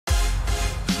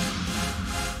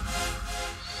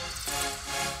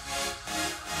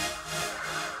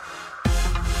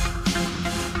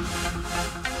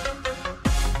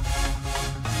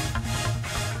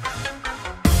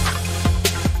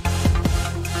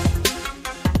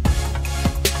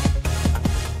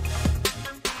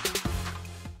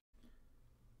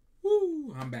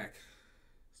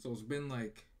been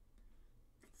like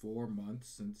 4 months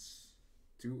since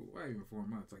not even 4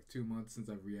 months, like 2 months since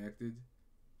I've reacted.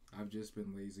 I've just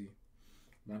been lazy.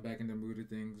 But I'm back in the mood of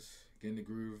things, get in the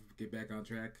groove, get back on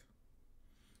track.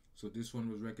 So this one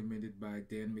was recommended by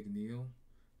Dan Mcneal,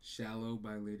 Shallow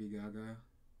by Lady Gaga,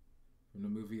 from the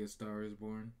movie A Star Is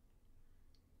Born.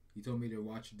 He told me to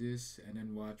watch this and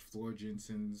then watch Floor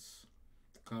Jansen's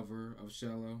cover of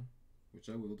Shallow, which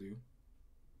I will do.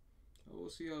 We'll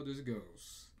see how this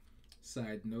goes.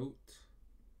 Side note,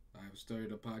 I've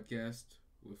started a podcast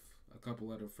with a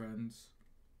couple other friends.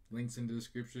 Links in the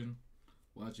description.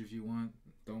 Watch if you want.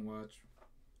 Don't watch.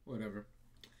 Whatever.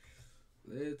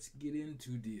 Let's get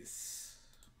into this.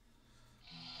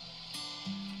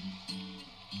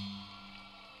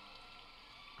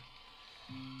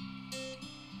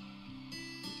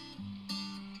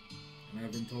 And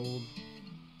I've been told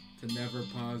to never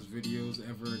pause videos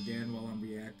ever again while I'm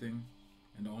reacting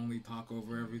and to only talk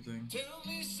over everything. Tell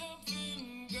me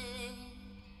something, girl.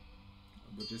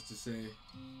 But just to say,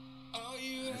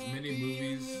 as many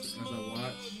movies as I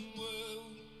watch,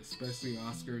 especially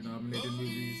Oscar-nominated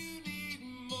movies,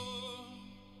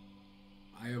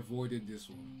 I avoided this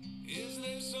one.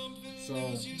 So,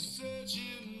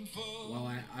 while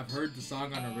I've heard the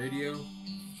song on the radio,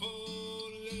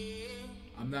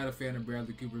 I'm not a fan of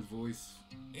Bradley Cooper's voice.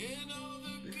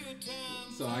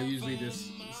 So I usually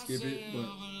just skip it, but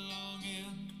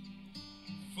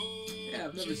yeah,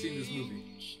 I've never seen this movie.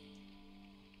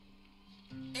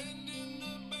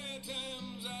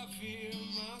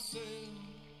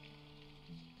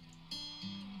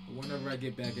 Whenever I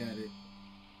get back at it,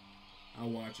 I'll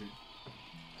watch it.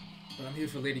 But I'm here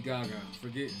for Lady Gaga.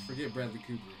 Forget Bradley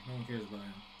Cooper. No one cares about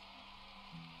him.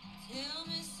 Tell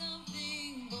me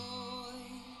something, boy.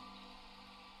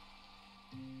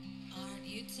 Aren't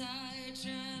you tired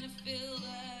trying to fill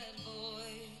that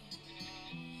void?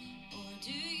 Or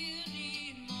do you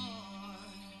need more?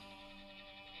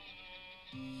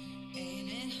 Ain't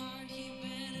it hard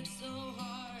keeping it so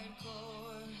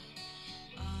hardcore?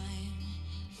 I'm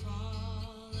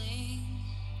falling.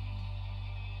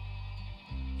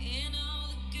 In all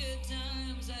the good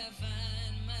times I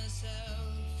find myself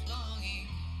longing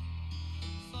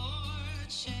for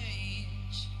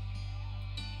change.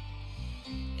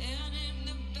 And in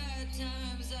the bad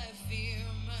times I fear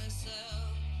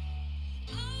myself.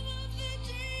 I'm of the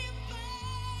deep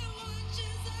end, watch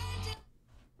as I die.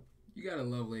 You gotta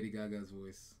love Lady Gaga's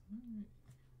voice.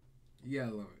 You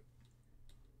gotta love it.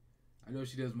 I know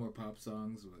she does more pop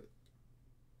songs, but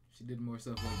if she did more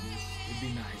stuff like this, it'd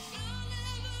be nice.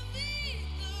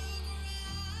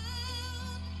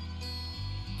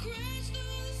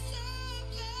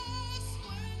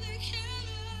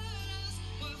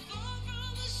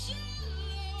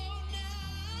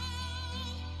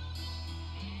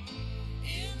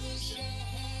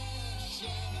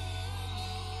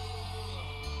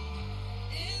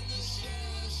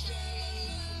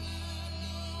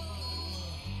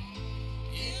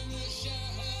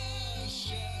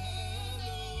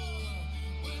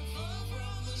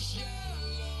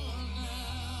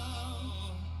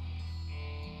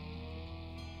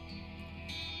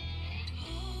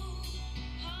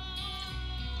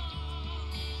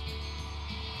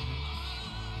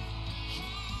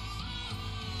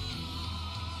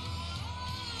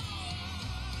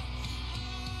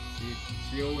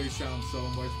 She always sounds so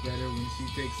much better when she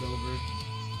takes over.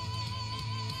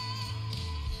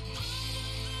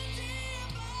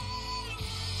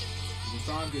 The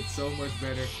song gets so much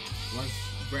better once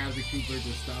Bradley Cooper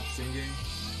just stops singing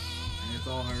and it's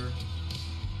all her.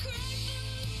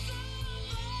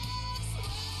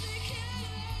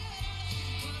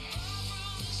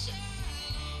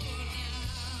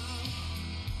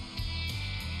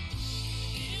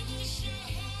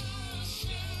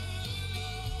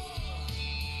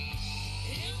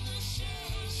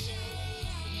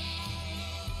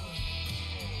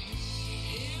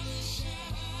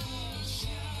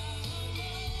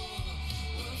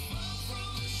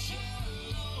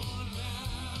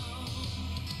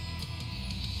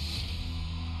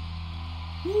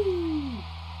 Woo!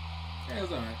 Yeah, it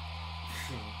was alright.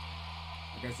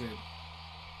 Like I said,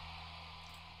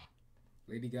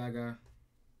 Lady Gaga,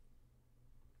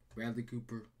 Bradley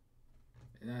Cooper,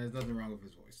 and there's nothing wrong with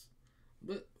his voice.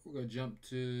 But we're gonna jump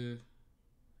to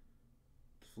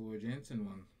the Floor Jansen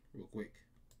one real quick.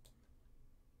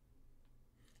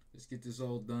 Let's get this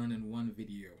all done in one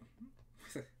video.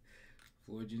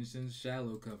 Floor Jansen's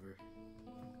Shallow cover.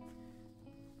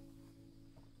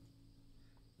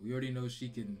 We already know she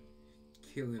can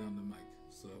kill it on the mic,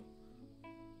 so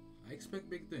I expect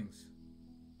big things.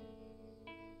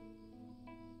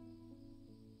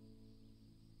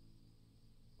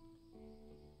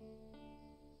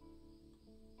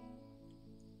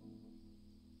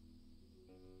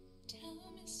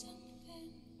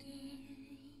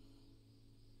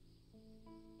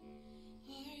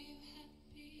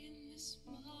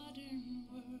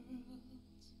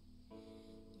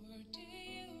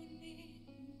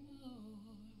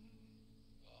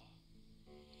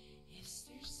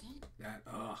 That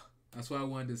that's why I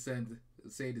wanted to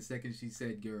say the second she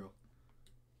said girl.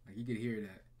 Like you could hear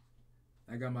that.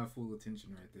 I got my full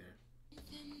attention right there.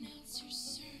 Nothing else you're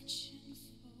searching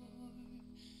for.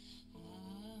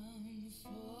 I'm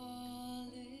falling.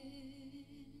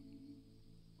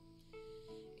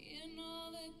 In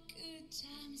all the good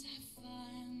times I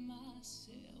find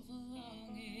myself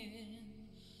longing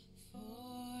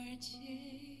for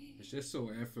change. It's just so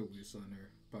effortless on her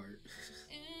part.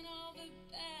 In all the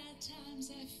bad times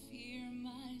I fear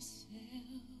myself.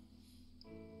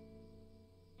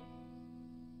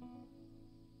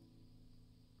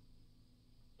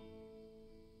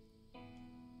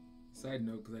 Side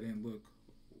note, because I didn't look.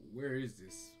 Where is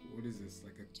this? What is this?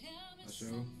 Like a show?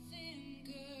 Girl.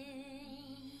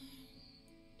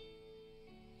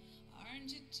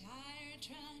 Aren't you tired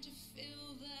trying to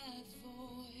fill that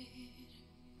void?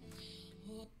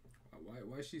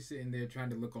 Why is she sitting there trying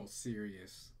to look all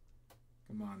serious?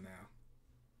 Come on now.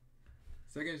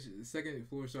 Second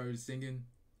Floor started singing.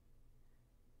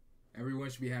 Everyone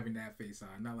should be having that face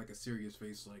on, not like a serious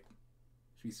face. Like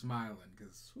should be smiling,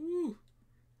 cause whoo,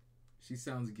 she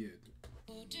sounds good.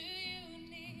 Or do you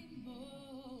need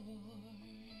more?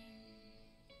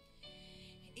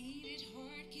 Eat it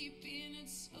hard, keeping it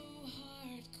so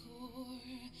hardcore.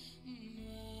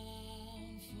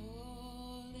 I'm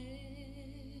falling.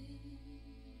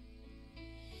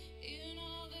 In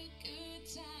all the good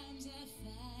times I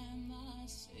find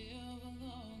myself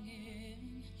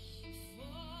longing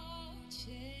for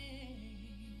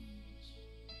change.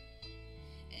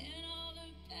 In all the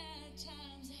bad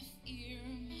times I fear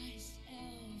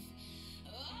myself.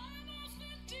 I'm off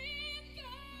the deep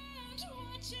end,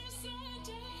 watch as I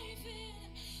dive in.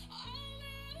 I'll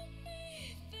never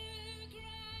meet the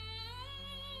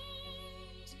ground.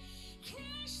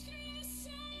 Crash through the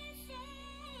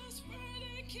surface where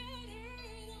they can't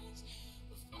hurt us.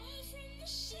 Fall from the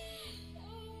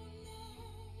shadow now.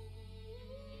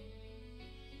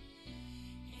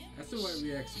 That's the right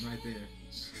reaction right there.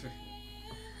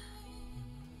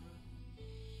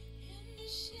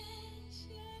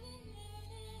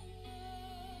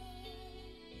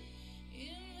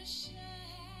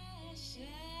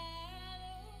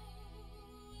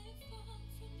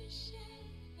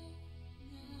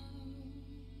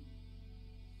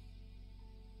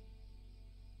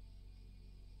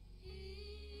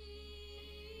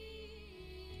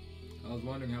 I was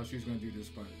wondering how she was going to do this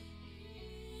part.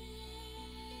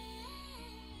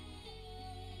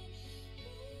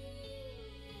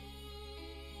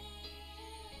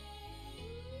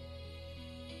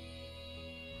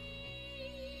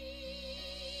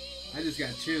 I just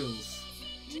got chills.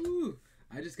 Woo.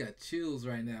 I just got chills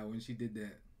right now when she did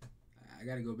that. I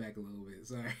gotta go back a little bit.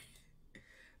 Sorry.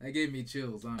 That gave me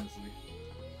chills, honestly.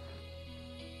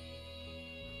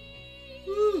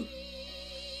 Woo.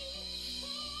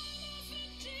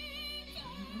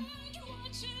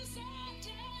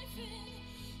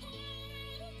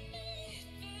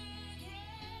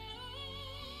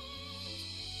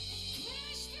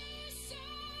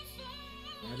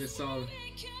 I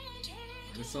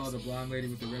just saw the blonde lady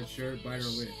with the red shirt bite her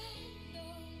lip.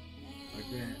 Like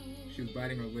that. She was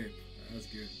biting her lip. That was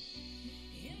good.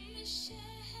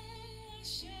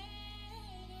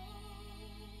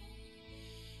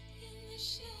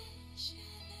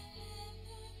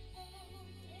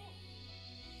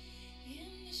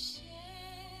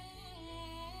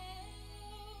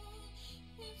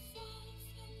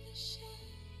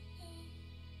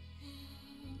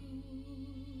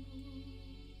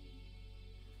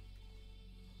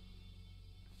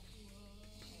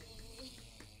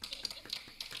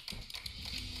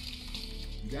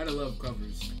 You gotta love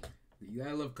covers. You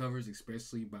gotta love covers,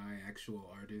 especially by actual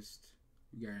artists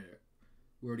who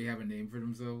already have a name for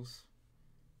themselves.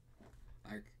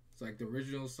 Like it's like the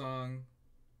original song.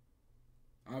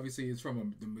 Obviously, it's that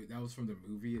was from the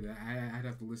movie. That I'd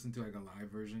have to listen to like a live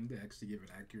version to actually give an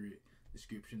accurate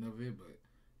description of it. But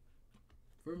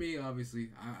for me, obviously,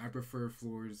 I prefer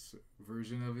Floor's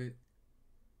version of it.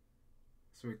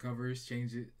 So it covers,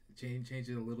 change it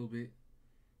a little bit.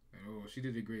 And, oh, she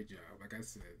did a great job. Like I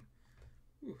said,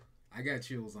 whew, I got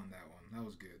chills on that one. That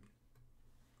was good.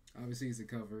 Obviously, it's a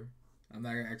cover. I'm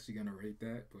not actually gonna rate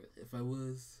that, but if I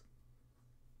was,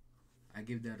 I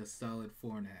give that a solid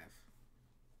 4.5.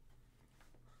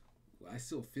 Well, I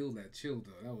still feel that chill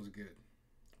though. That was good.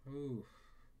 Ooh,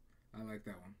 I like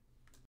that one.